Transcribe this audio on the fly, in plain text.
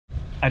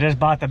I just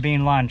bought the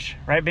Bean lunch.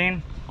 Right,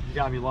 Bean? You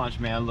got me lunch,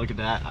 man. Look at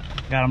that.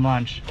 Got him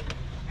lunch.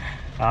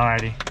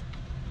 Alrighty.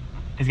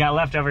 He's got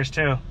leftovers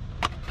too.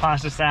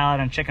 Pasta salad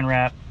and chicken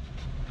wrap.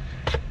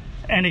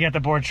 And he got the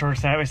board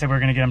shorts that we said we were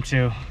gonna get him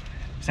too,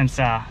 since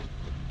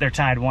they're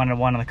tied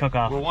 1-1 on the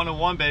cook-off. We're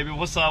 1-1, baby.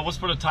 What's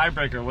for the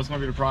tiebreaker? What's gonna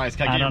be the prize?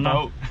 Can I get your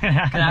boat? Can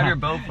I have your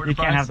boat for the prize? You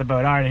can't have the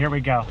boat. Alright, here we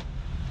go.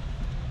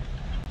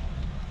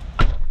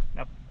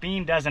 Now,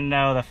 Bean doesn't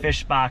know the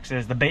fish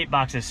boxes, the bait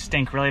boxes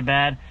stink really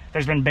bad.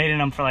 There's been bait in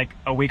them for like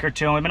a week or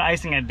two, and we've been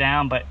icing it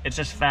down, but it's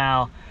just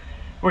foul.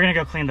 We're gonna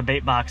go clean the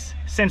bait box.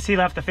 Since he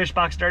left the fish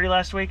box dirty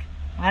last week,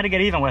 I had to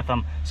get even with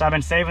him. So I've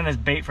been saving this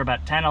bait for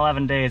about 10,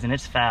 11 days, and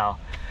it's foul.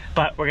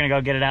 But we're gonna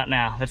go get it out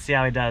now. Let's see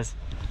how he does.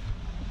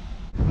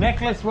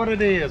 Necklace, what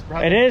it is,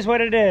 brother. It is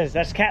what it is.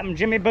 That's Captain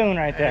Jimmy Boone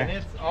right there. And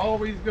it's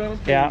always gonna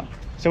be. Yeah.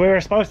 So we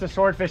were supposed to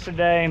swordfish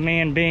today, me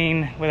and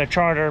Bean, with a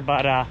charter,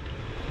 but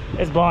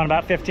it's blowing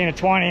about 15 to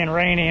 20 and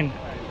raining.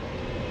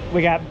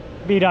 We got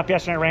beat up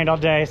yesterday. It rained all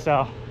day,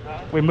 so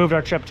we moved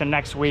our trip to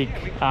next week.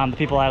 The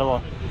people had a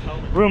little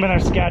room in their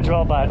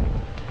schedule, but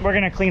we're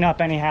gonna clean up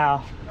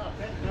anyhow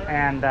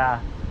and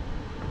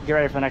get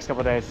ready for the next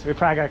couple of days. We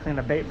probably gotta clean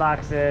the bait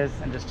boxes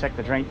and just check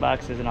the drink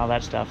boxes and all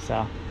that stuff.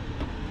 So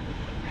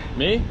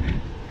me?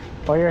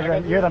 Well,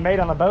 you're the mate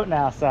on the boat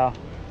now, so.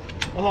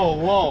 Oh,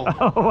 whoa.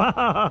 Oh,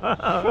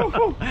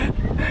 wow.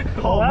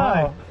 Oh,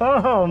 my.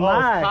 Oh, my.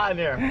 Oh, it's hot in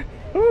there.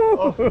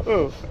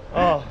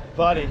 Oh,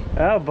 buddy.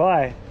 Oh,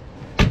 boy.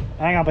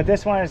 Hang on, but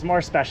this one is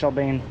more special,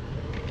 Bean.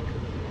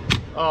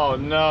 Oh,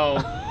 no.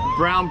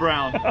 Brown.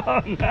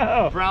 Oh,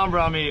 no.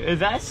 Brown meat. Is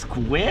that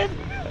squid?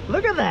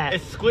 Look at that.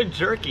 It's squid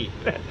jerky.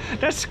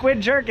 That's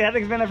squid jerky. That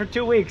thing's been there for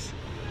 2 weeks.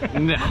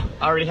 No,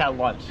 I already had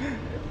lunch.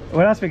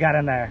 What else we got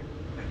in there?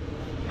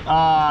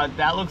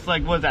 That looks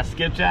like, what is that,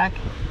 skipjack?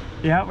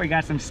 Yeah, we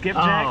got some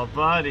skipjack. Oh,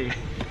 buddy.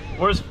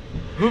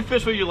 Who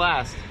fished with you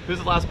last? Who's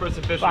the last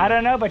person fishing? I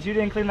don't know, but you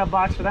didn't clean the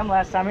box for them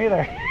last time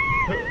either.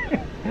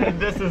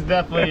 This is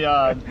definitely,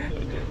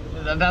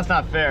 that's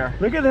not fair.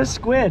 Look at this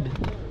squid.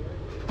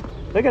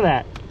 Look at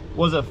that.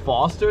 Was it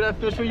Foster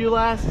that fished with you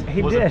last?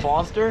 Was did. it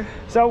Foster?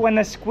 So when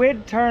the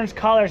squid turns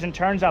colors and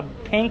turns up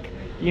pink,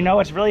 you know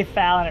it's really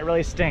foul and it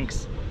really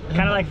stinks.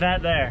 Kind of like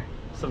that there.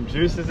 Some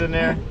juices in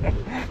there.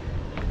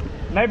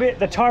 Maybe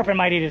the tarpon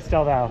might eat it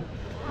still though.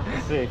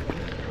 Let's see.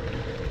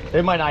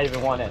 They might not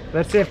even want it.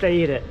 Let's see if they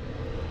eat it.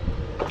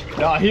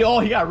 No,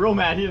 he got real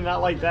mad. He did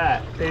not like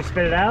that. Did he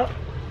spit it out?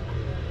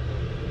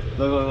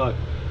 Look.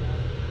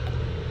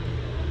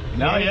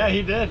 No, yeah,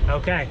 he did.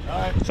 Okay. All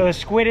right. So the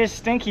squid is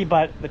stinky,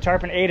 but the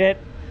tarpon ate it.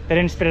 They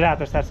didn't spit it out,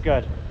 so that's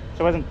good.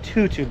 So it wasn't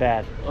too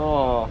bad.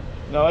 Oh,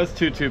 no, it's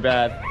too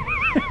bad.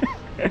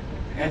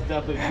 That's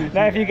definitely too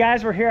Now, if bad. you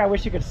guys were here, I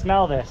wish you could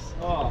smell this.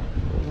 Oh.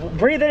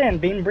 Breathe it in,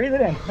 Bean. Breathe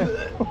it in.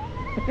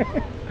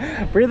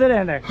 Breathe it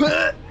in there.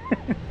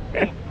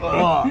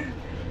 Oh,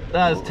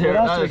 that is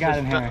terrible. What else we got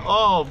in here?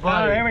 Oh,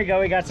 buddy. Oh, here we go.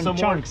 We got some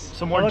chunks.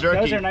 Some more look,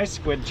 jerky. Those are nice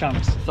squid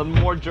chunks. Some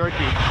more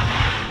jerky.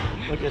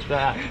 Look at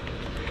that.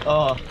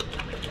 Oh,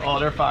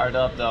 they're fired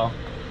up though.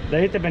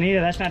 They ate the bonita.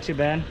 That's not too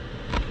bad.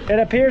 It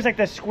appears like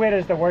the squid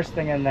is the worst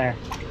thing in there.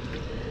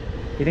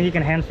 You think you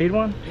can hand feed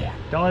one? Yeah.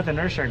 Don't let the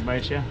nurse shark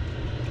bite you.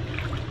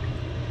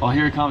 Oh,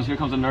 here it comes. Here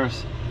comes the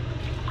nurse.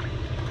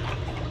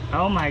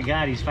 Oh my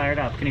God, he's fired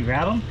up. Can you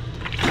grab him?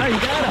 Oh, you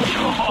got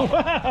him.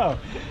 Whoa.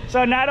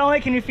 So not only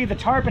can you feed the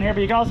tarpon here, but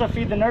you can also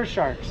feed the nurse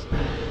sharks.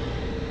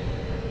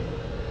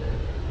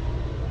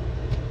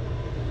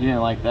 You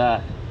didn't like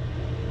that.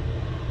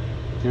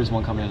 Here's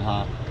one coming in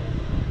hot.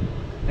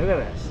 Look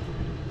at this.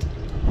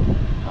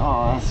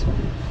 Oh, that's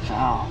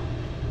foul.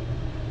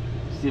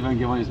 See if I can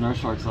get one of these nurse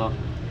sharks up.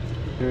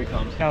 Here he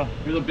comes. Oh.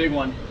 Here's a big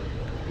one.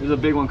 There's a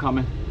big one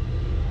coming.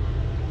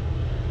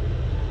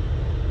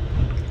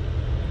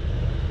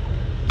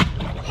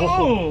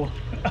 Oh.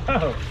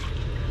 Oh.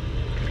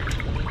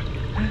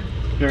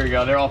 Here we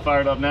go. They're all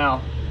fired up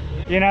now.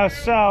 You know,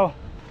 so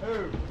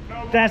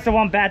that's the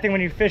one bad thing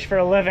when you fish for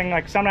a living.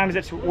 Like sometimes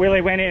it's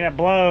really windy and it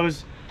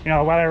blows. You know,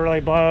 the weather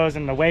really blows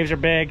and the waves are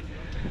big,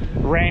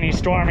 rainy,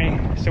 stormy.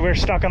 So we're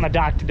stuck on the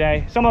dock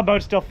today. Some of the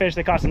boats still fish.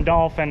 They caught some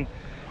dolphin.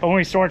 But when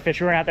we swordfish,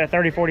 we were out there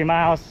 30, 40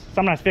 miles,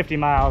 sometimes 50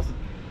 miles.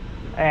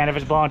 And if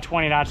it's blowing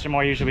 20 knots or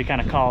more, usually we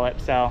kind of call it.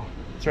 So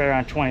it's right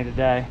around 20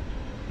 today.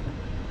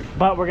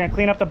 But we're gonna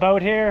clean up the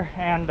boat here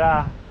and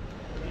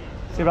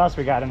see what else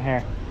we got in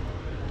here.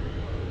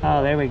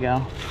 Oh, there we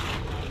go.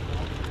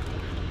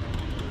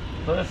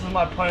 So this is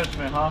my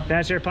punishment, huh?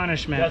 That's your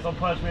punishment. You guys don't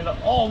punish me.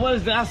 Oh, what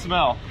does that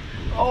smell?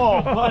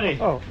 Oh, buddy.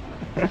 Oh.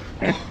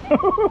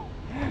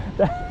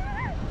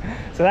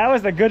 So that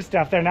was the good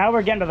stuff there. Now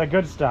we're getting to the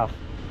good stuff.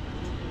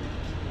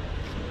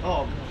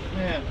 Oh,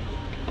 man.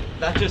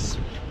 That just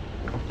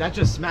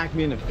smacked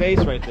me in the face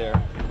right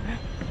there.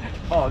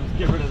 Oh, just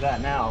get rid of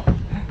that now.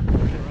 Get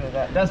rid of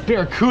that. That's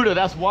barracuda,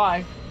 that's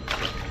why.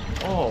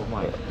 Oh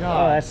my God.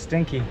 Oh, that's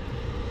stinky.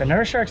 The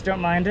nurse sharks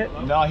don't mind it.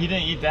 No, he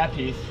didn't eat that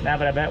piece. Nah,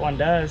 but I bet one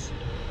does.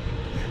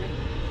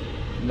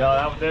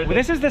 No, Well,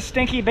 this is the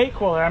stinky bait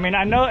cooler. I mean,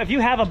 I know if you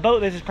have a boat,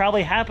 this has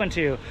probably happened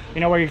to you.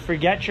 You know, where you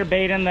forget your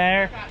bait in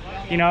there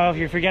You know,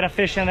 if you get a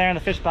fish in there in the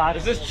fish box.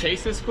 Is this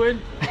chasing squid?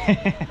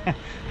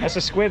 That's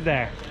a squid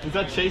there. Is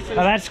that chasing?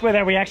 Oh, that squid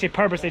there, we actually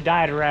purposely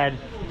dyed red.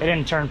 It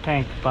didn't turn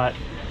pink, but.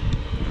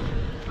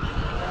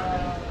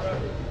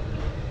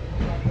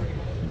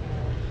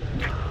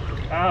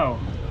 Oh.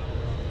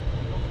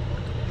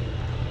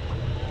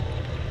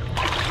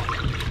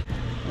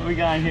 What we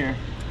got in here?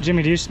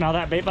 Jimmy, do you smell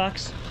that bait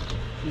box?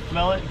 You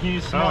smell it? Can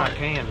you smell Oh, it? I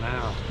can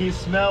now. Can you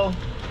smell?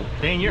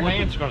 Dang, your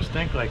hands are gonna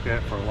stink like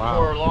that for a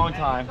while. For a long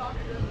time.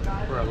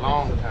 For a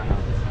long time.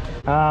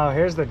 Oh,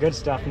 here's the good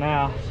stuff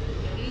now.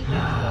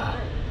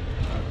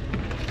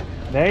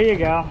 There you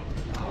go.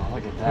 Oh,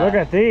 look at that. Look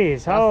at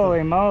these.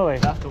 Holy moly.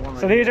 That's the one right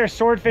So these here. are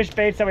swordfish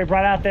baits that we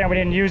brought out there and we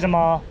didn't use them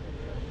all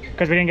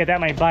because we didn't get that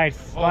many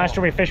bites. Last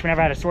year we fished, we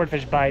never had a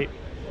swordfish bite.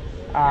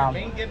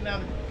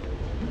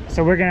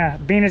 So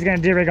Bean is gonna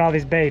de-rig all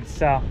these baits.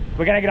 So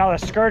we gotta get all the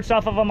skirts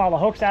off of them, all the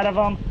hooks out of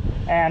them,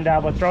 and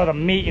we'll throw the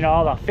meat, you know,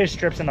 all the fish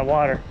strips in the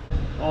water.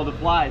 Oh, the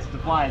flies,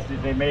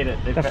 dude, they made it.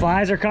 The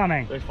flies are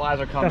coming. The flies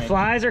are coming. The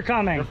flies are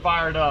coming. They're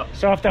fired up.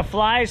 So if the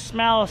flies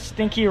smell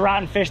stinky,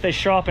 rotten fish, they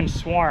show up in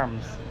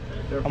swarms.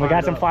 And we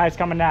got some flies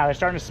coming now. They're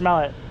starting to smell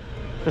it.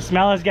 The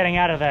smell is getting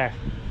out of there.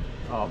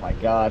 Oh my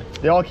God.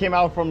 They all came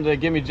out from the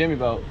Gimme Jimmy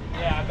boat.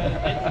 Yeah, I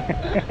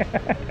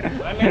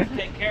bet. I meant to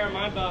take care of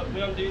my boat.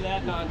 We don't do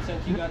that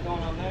nonsense you got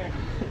going on there.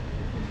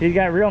 He's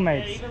got real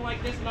Yeah, mates. even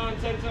like this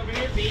nonsense over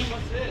here, Bean.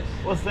 What's this?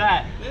 What's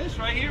that? This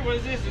right here. What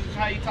is this? This is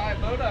how you tie a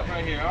boat up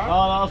right here, huh?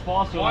 Oh, that was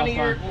false. One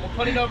ear. We'll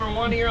put it over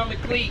one ear on the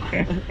cleat.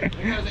 There's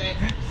a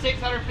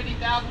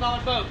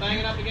 $650,000 boat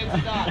banging up against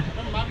the dock.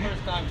 This is my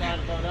first time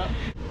tying a boat up.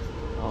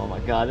 Oh my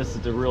God, this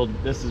is the real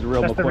That's the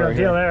McQuarrie real deal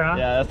here. there, huh?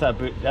 Yeah,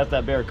 that's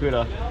that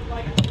barracuda.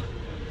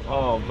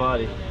 Oh,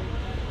 buddy.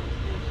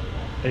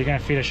 Are you gonna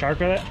feed a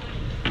shark with it?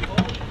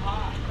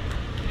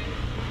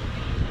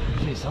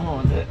 Gee,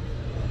 someone with it.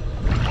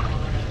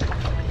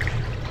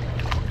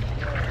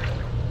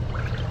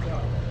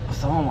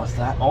 Someone was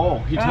that? Oh,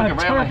 he took it right out of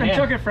my Tarpon hand.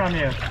 took it from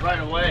you. Right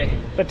away.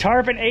 The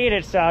tarpon ate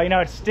it, so you know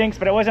it stinks,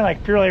 but it wasn't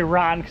like purely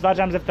rotten. Because a lot of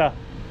times, if the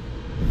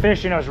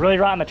fish, you know, is really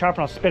rotten, the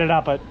tarpon will spit it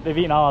up. But they've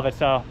eaten all of it,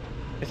 so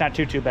it's not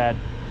too bad.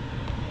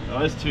 Oh,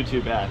 it's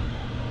too bad.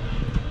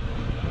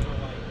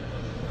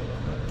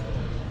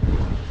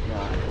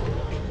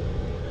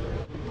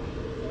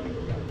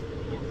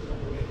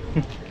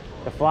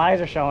 The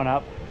flies are showing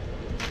up.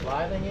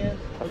 Fly thing is?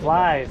 The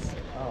flies.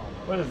 Oh,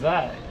 what is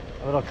that?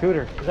 A little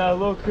cooter. Is that a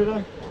little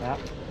cuda? Yeah.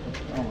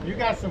 You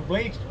got some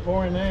bleach to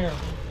pour in there. You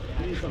want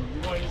to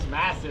use some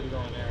acid to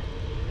go in there.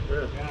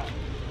 Sure. Yeah.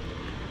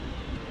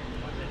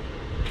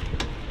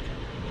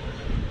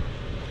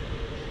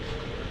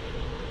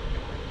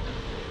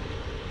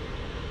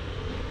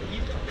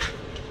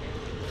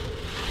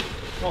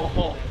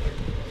 Oh.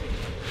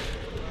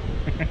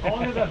 How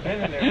long has that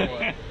been in there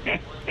for?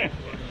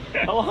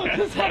 How long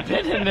has that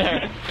been in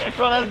there?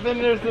 Bro, that's been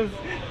there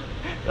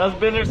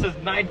since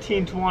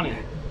 1920.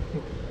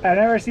 I've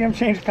never seen them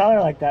change color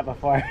like that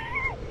before.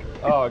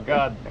 Oh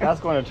God, that's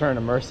going to turn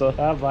to MRSA.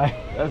 Oh boy.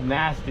 That's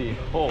nasty.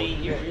 Holy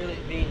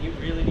Bean, you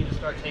really need to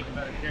start taking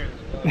better care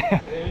of this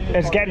boat.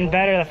 It's getting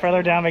better the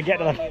further down we get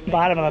to the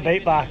bottom of the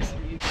bait box.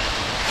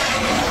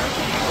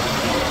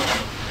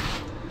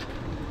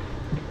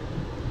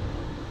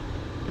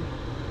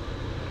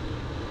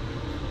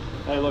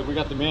 Hey, look, we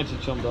got the manatee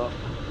chummed up.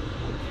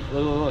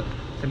 Look.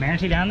 Is the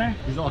manatee down there?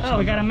 He's all Oh, we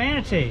chummed got a up.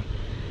 manatee.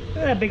 Look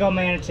at that big old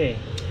manatee.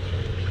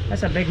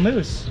 That's a big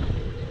moose.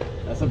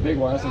 That's a big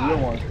one. That's a real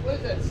one. What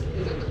is that? Is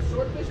it the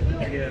swordfish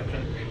bill? Yeah.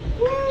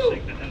 Woo!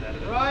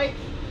 Right?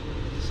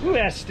 Ooh,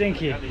 that's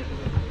stinky.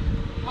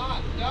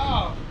 Hot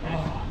dog.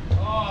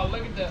 Oh,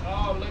 look at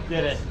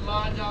Did the it.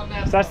 sludge on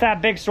that. So that's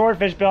that big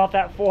swordfish bill off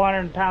that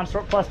 400-pound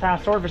plus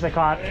pound swordfish they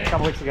caught a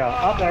couple weeks ago.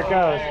 Oh, there it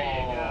goes.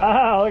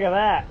 Oh, look at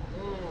that.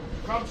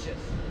 Scrumptious.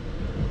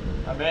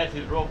 That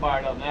manatee's real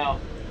fired up now.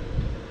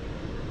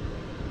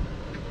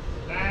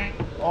 Bang.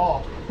 Oh,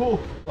 whew.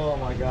 Oh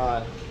my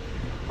God.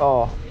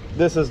 Oh,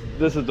 this is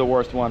the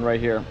worst one right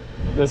here.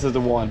 This is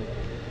the one.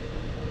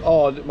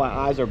 Oh, my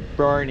eyes are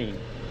burning.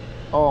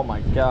 Oh my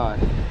God.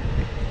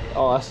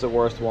 Oh, that's the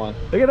worst one.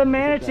 Look at the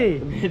manatee.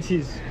 The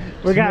manatee's.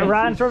 We got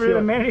rotten manatee's swordfish. The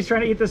shook. manatee's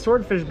trying to eat the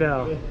swordfish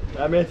bill.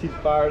 That manatee's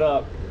fired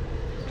up.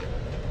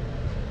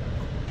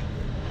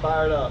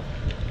 Fired up.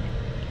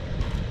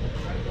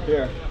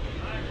 Here.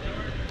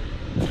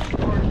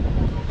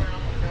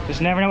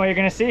 Just never know what you're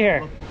gonna see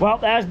here. Well,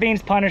 that was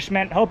Bean's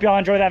punishment. Hope y'all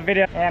enjoyed that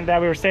video. And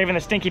we were saving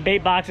the stinky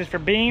bait boxes for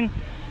Bean.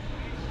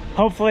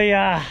 Hopefully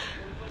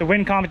the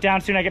wind calms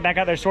down soon. I get back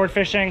out there sword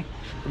fishing.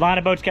 A lot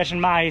of boats catching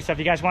mahi. So if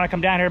you guys want to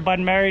come down here to Bud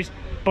and Mary's,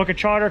 book a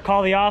charter,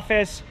 call the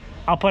office.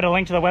 I'll put a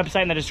link to the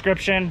website in the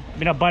description.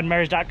 You know,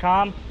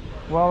 budandmarys.com.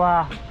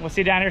 We'll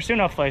see you down here soon,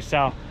 hopefully.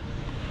 So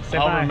say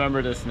I'll bye.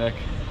 remember this, Nick.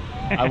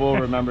 I will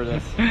remember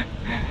this.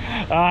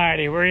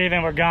 Alrighty, we're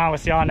even. We're gone. We'll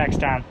see y'all next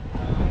time.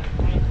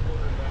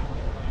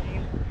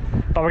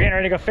 But we're getting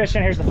ready to go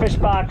fishing. Here's the fish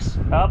box.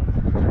 Up.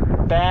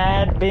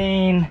 Bad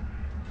Bean.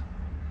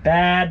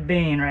 Bad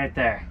Bean right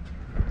there.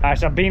 All right,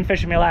 so Bean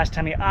fished with me last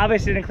time. He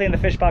obviously didn't clean the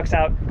fish box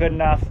out good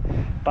enough,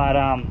 but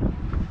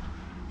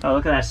Oh,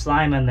 look at that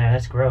slime in there.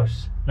 That's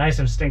gross. Nice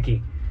and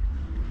stinky.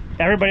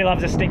 Everybody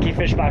loves a stinky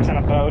fish box on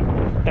a boat.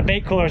 The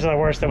bait coolers are the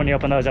worst, though, when you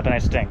open those up and they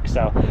stink.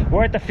 So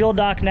we're at the fuel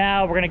dock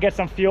now. We're gonna get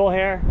some fuel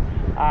here.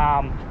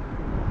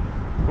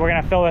 We're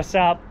gonna fill this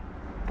up.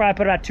 Probably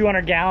put about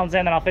 200 gallons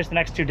in, then I'll fish the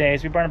next 2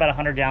 days. We burn about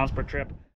 100 gallons per trip.